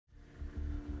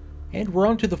And we're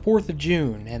on to the 4th of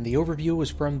June, and the overview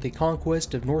is from the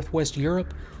conquest of Northwest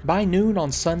Europe. By noon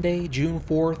on Sunday, June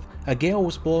 4th, a gale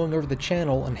was blowing over the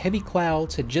channel and heavy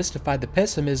clouds had justified the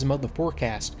pessimism of the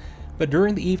forecast. But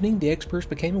during the evening, the experts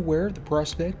became aware of the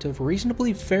prospect of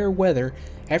reasonably fair weather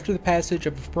after the passage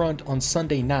of a front on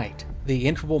Sunday night. The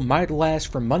interval might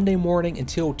last from Monday morning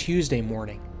until Tuesday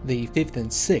morning, the 5th and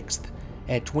 6th.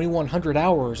 At 2100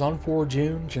 hours on 4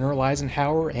 June, General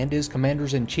Eisenhower and his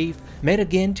commanders-in-chief met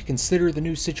again to consider the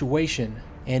new situation,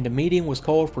 and a meeting was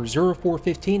called for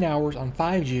 0415 hours on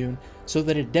 5 June so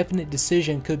that a definite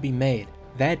decision could be made.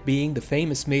 That being the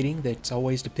famous meeting that's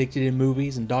always depicted in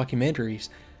movies and documentaries.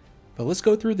 But let's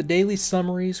go through the daily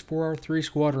summaries for our 3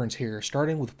 squadrons here,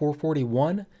 starting with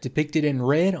 441, depicted in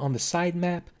red on the side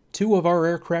map. 2 of our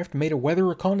aircraft made a weather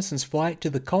reconnaissance flight to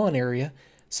the Caen area.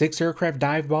 6 aircraft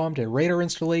dive-bombed a radar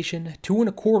installation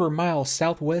 2¼ miles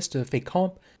southwest of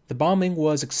Fécamp. The bombing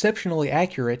was exceptionally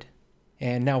accurate.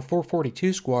 And now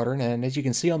 442 Squadron, and as you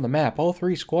can see on the map, all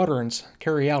 3 squadrons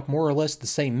carry out more or less the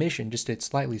same mission, just at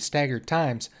slightly staggered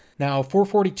times. Now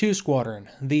 442 Squadron,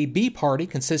 the B party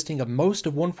consisting of most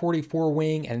of 144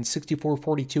 Wing and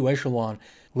 6442 Echelon,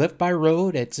 left by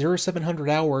road at 0700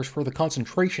 hours for the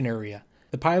concentration area.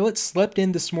 The pilots slept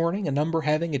in this morning, a number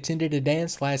having attended a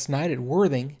dance last night at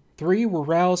Worthing. 3 were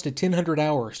roused at 1000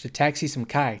 hours to taxi some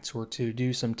kites or to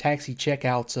do some taxi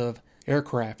checkouts of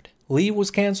aircraft. Leave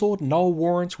was cancelled and all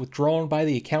warrants withdrawn by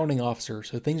the accounting officer,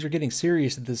 so things are getting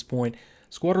serious at this point.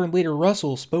 Squadron Leader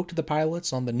Russell spoke to the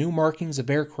pilots on the new markings of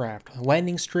aircraft,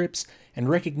 landing strips, and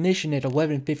recognition at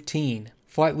 11:15.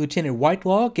 Flight Lieutenant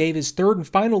Whitelaw gave his 3rd and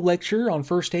final lecture on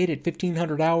first aid at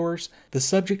 1500 hours, the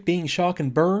subject being shock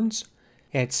and burns.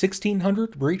 At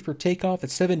 1600, briefed for takeoff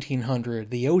at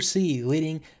 1700, the OC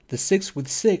leading the 6 with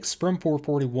 6 from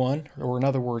 441, or in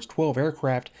other words 12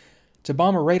 aircraft, to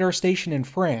bomb a radar station in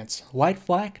France. Light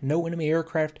flak, no enemy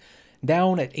aircraft,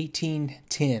 down at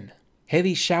 1810.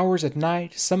 Heavy showers at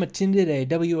night, some attended a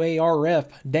WARF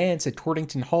dance at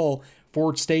Torrington Hall,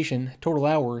 Ford Station, total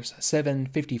hours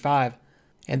 7:55.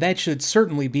 And that should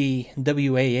certainly be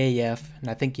WAAF, and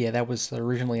I think, yeah, that was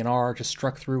originally an R, just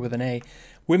struck through with an A.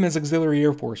 Women's Auxiliary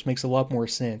Air Force makes a lot more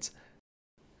sense.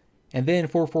 And then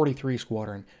 443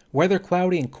 Squadron. Weather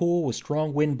cloudy and cool with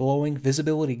strong wind blowing,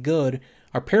 visibility good.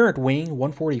 Our parent wing,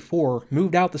 144,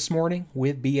 moved out this morning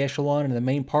with B Echelon and the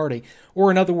main party,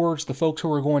 or in other words, the folks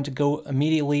who are going to go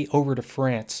immediately over to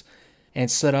France and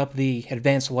set up the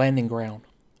advanced landing ground.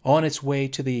 On its way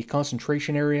to the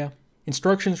concentration area.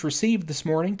 Instructions received this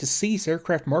morning to cease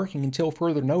aircraft marking until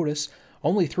further notice.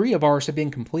 Only 3 of ours have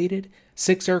been completed.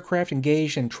 6 aircraft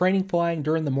engaged in training flying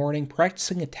during the morning,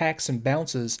 practicing attacks and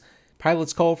bounces.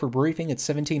 Pilots called for briefing at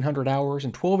 1700 hours,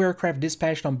 and 12 aircraft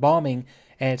dispatched on bombing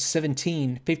at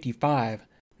 17:55.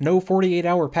 No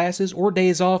 48-hour passes or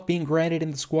days off being granted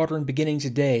in the squadron beginning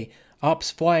today. Ops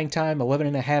flying time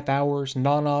 11.5 hours,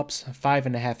 non-ops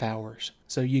 5.5 hours.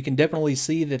 So you can definitely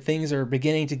see that things are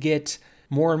beginning to get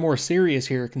more and more serious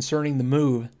here concerning the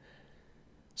move.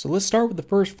 So let's start with the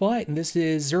first flight, and this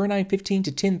is 0915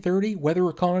 to 1030, weather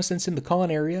reconnaissance in the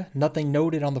Caen area, nothing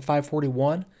noted on the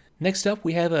 541. Next up,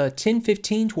 we have a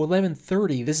 1015 to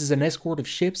 1130. This is an escort of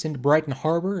ships into Brighton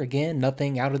Harbor. Again,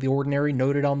 nothing out of the ordinary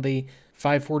noted on the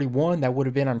 541. That would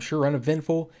have been, I'm sure,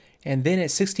 uneventful. And then at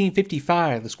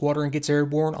 1655, the squadron gets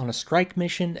airborne on a strike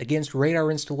mission against radar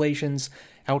installations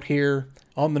out here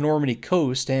on the Normandy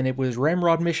coast, and it was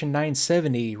Ramrod Mission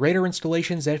 970. Radar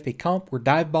installations at Fécamp were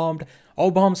dive-bombed. All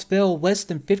bombs fell less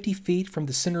than 50 feet from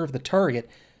the center of the target.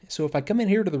 So if I come in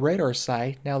here to the radar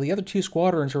site, now the other 2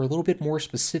 squadrons are a little bit more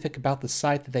specific about the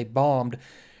site that they bombed.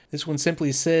 This one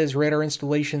simply says radar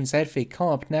installations at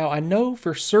Fécamp. Now I know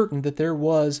for certain that there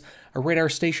was a radar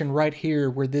station right here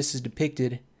where this is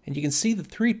depicted. And you can see the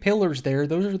 3 pillars there.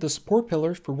 Those are the support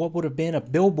pillars for what would have been a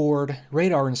billboard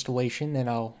radar installation, and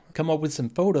I'll come up with some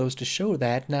photos to show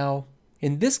that. Now,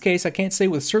 in this case, I can't say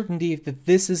with certainty that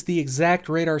this is the exact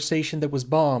radar station that was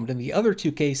bombed. In the other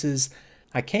 2 cases,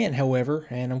 I can, however,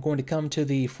 and I'm going to come to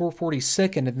the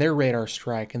 442nd and their radar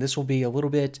strike, and this will be a little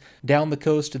bit down the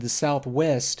coast to the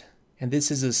southwest. And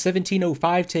this is a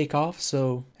 1705 takeoff,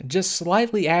 so just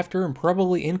slightly after and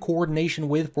probably in coordination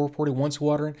with 441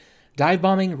 Squadron. Dive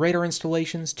bombing radar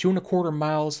installations 2¼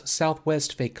 miles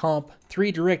southwest Fécamp.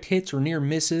 3 direct hits or near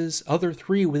misses, other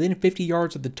 3 within 50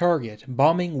 yards of the target.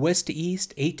 Bombing west to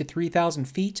east, 8 to 3,000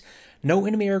 feet. No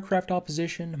enemy aircraft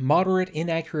opposition, moderate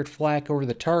inaccurate flak over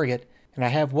the target. And I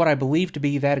have what I believe to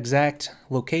be that exact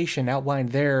location outlined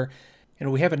there. And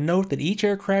we have a note that each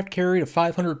aircraft carried a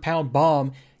 500-pound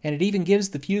bomb, and it even gives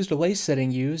the fuse delay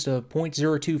setting used of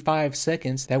 0.025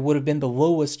 seconds. That would have been the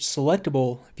lowest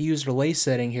selectable fuse delay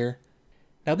setting here.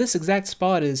 Now this exact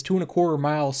spot is 2¼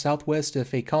 miles southwest of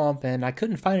Fécamp, and I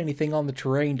couldn't find anything on the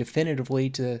terrain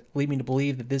definitively to lead me to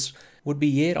believe that this would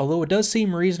be it, although it does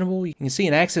seem reasonable. You can see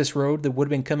an access road that would have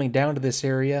been coming down to this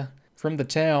area from the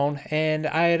town, and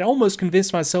I had almost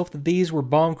convinced myself that these were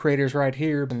bomb craters right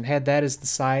here and had that as the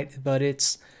site, but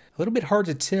it's a little bit hard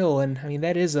to tell. And I mean,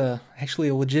 that is actually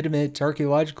a legitimate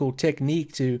archaeological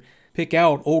technique to pick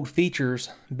out old features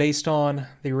based on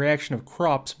the reaction of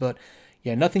crops, but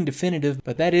yeah, nothing definitive,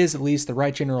 but that is at least the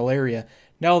right general area.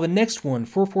 Now the next one,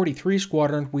 443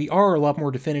 Squadron, we are a lot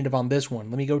more definitive on this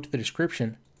one. Let me go to the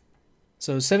description.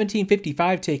 So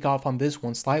 1755 takeoff on this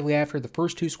one, slightly after the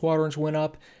first two squadrons went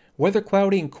up. Weather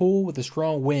cloudy and cool with a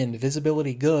strong wind,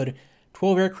 visibility good.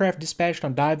 12 aircraft dispatched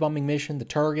on dive bombing mission. The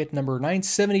target, number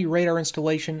 970 radar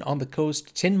installation on the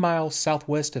coast, 10 miles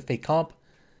southwest of Fécamp.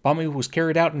 Bombing was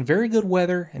carried out in very good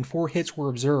weather, and 4 hits were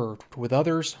observed, with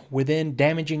others within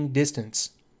damaging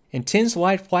distance. Intense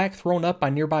light flak thrown up by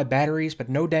nearby batteries, but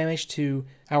no damage to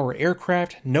our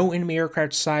aircraft, no enemy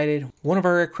aircraft sighted. One of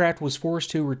our aircraft was forced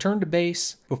to return to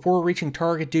base before reaching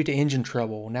target due to engine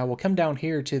trouble. Now we'll come down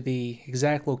here to the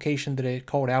exact location that it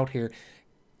called out here.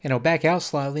 And I'll back out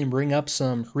slightly and bring up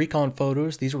some recon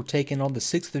photos. These were taken on the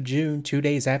 6th of June, 2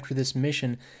 days after this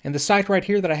mission. And the site right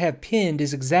here that I have pinned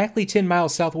is exactly 10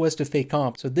 miles southwest of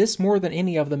Fécamp. So this, more than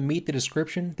any of them, meet the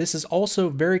description. This is also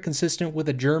very consistent with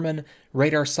a German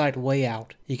radar site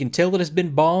layout. You can tell that it's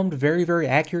been bombed very, very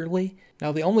accurately.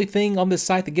 Now the only thing on this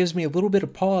site that gives me a little bit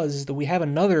of pause is that we have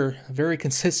another very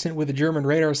consistent with a German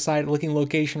radar site looking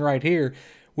location right here,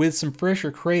 with some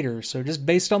fresher craters. So just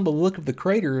based on the look of the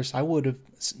craters, I would have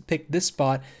picked this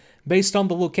spot. Based on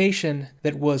the location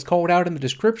that was called out in the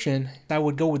description, I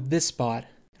would go with this spot.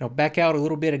 I'll back out a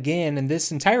little bit again, and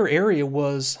this entire area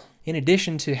was, in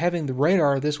addition to having the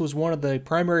radar, this was one of the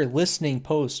primary listening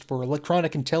posts for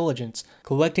electronic intelligence,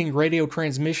 collecting radio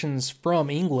transmissions from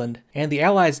England. And the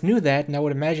Allies knew that, and I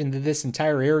would imagine that this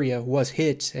entire area was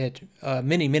hit at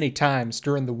many, many times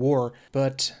during the war.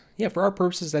 But yeah, for our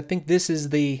purposes, I think this is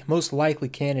the most likely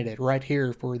candidate right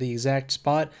here for the exact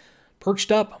spot.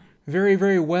 Perched up very,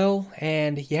 very well,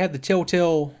 and you have the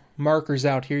telltale markers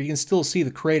out here. You can still see the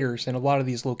craters in a lot of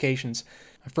these locations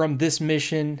from this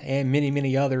mission and many,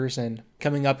 many others. And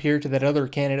coming up here to that other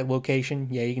candidate location,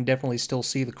 yeah, you can definitely still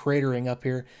see the cratering up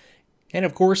here. And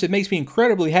of course, it makes me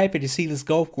incredibly happy to see this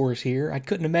golf course here. I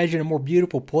couldn't imagine a more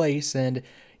beautiful place. And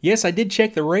yes, I did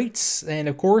check the rates, and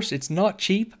of course, it's not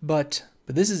cheap, but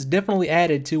this is definitely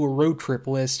added to a road trip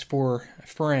list for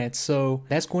France. So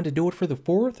that's going to do it for the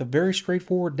 4th, a very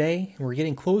straightforward day. We're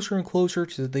getting closer and closer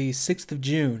to the 6th of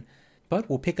June. But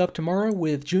we'll pick up tomorrow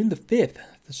with June the 5th.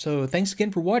 So thanks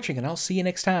again for watching, and I'll see you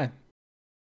next time.